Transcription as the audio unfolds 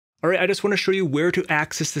All right, I just want to show you where to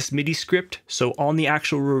access this MIDI script. So on the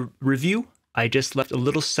actual review, I just left a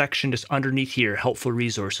little section just underneath here, helpful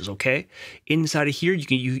resources, okay? Inside of here,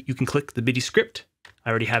 you can click the MIDI script.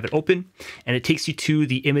 I already have it open, and it takes you to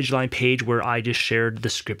the image line page where I just shared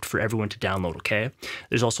the script for everyone to download, okay?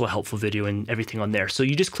 There's also a helpful video and everything on there. So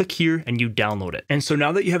you just click here and you download it. And so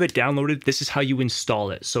now that you have it downloaded, this is how you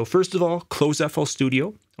install it. So first of all, close FL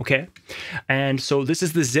Studio, okay? And so this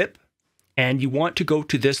is the zip, and you want to go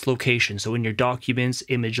to this location. So in your documents,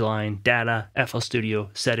 image line, data, FL Studio,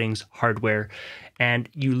 settings, hardware, and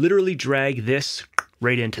you literally drag this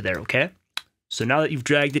right into there, okay? So now that you've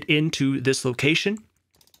dragged it into this location,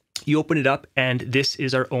 you open it up, and this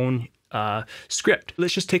is our own script.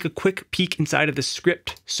 Let's just take a quick peek inside of the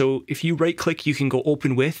script. So if you right click, you can go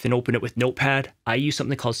open with and open it with Notepad. I use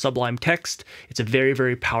something called Sublime Text. It's a very,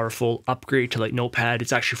 very powerful upgrade to like Notepad.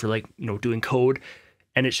 It's actually for like, you know, doing code,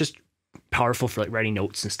 and it's just powerful for like writing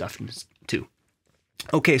notes and stuff too.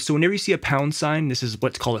 Okay, so whenever you see a pound sign, this is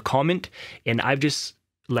what's called a comment, and I've just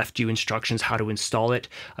left you instructions how to install it.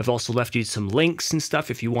 I've also left you some links and stuff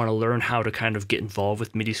if you want to learn how to kind of get involved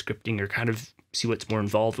with MIDI scripting or kind of see what's more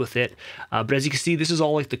involved with it. But as you can see, this is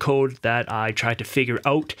all like the code that I tried to figure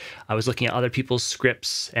out. I was looking at other people's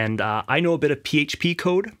scripts, and I know a bit of PHP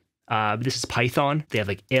code. This is Python. They have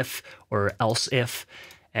like if or else if,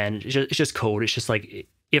 and it's just code. It's just like,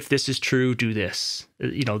 if this is true, do this.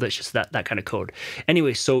 You know, that's just that kind of code.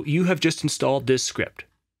 Anyway, so you have just installed this script,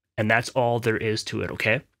 and that's all there is to it,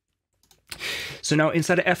 okay? So now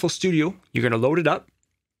inside of FL Studio, you're gonna load it up,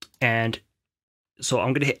 and so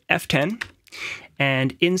I'm gonna hit F10,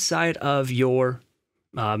 and inside of your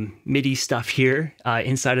MIDI stuff here,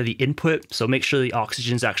 inside of the input, so make sure the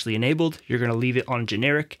oxygen is actually enabled. You're gonna leave it on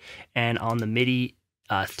generic, and on the MIDI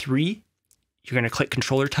 3, you're gonna click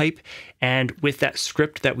controller type, and with that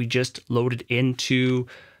script that we just loaded into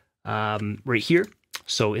right here,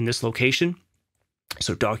 so in this location,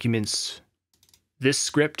 so documents, this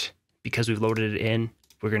script, because we've loaded it in,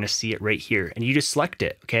 we're going to see it right here, and you just select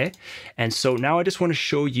it, okay? And so now I just want to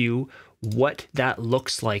show you what that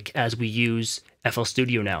looks like as we use FL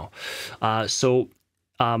Studio now.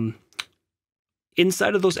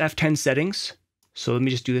 Inside of those F10 settings, so let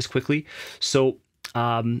me just do this quickly. So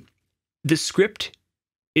the script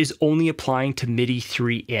is only applying to MIDI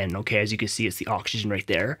 3 in, okay? As you can see, it's the oxygen right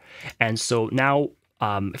there. And so now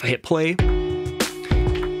if I hit play,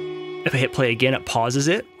 again, it pauses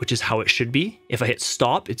it, which is how it should be. If I hit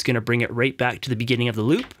stop, it's going to bring it right back to the beginning of the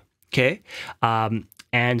loop, okay?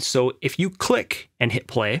 And so if you click and hit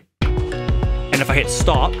play, and if I hit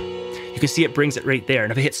stop, you can see it brings it right there.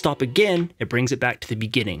 And if I hit stop again, it brings it back to the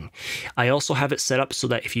beginning. I also have it set up so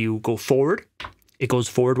that if you go forward, it goes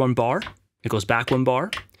forward 1 bar, it goes back 1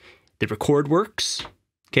 bar. The record works,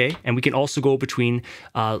 okay? And we can also go between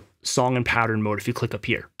song and pattern mode if you click up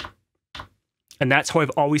here. And that's how I've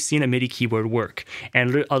always seen a MIDI keyboard work.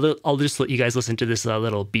 And I'll just let you guys listen to this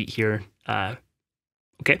little beat here.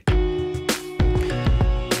 Okay.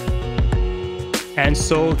 And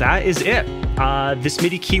so that is it. This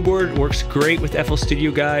MIDI keyboard works great with FL Studio,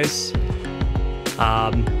 guys.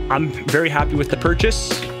 I'm very happy with the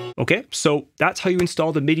purchase. Okay, so that's how you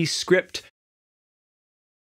install the MIDI script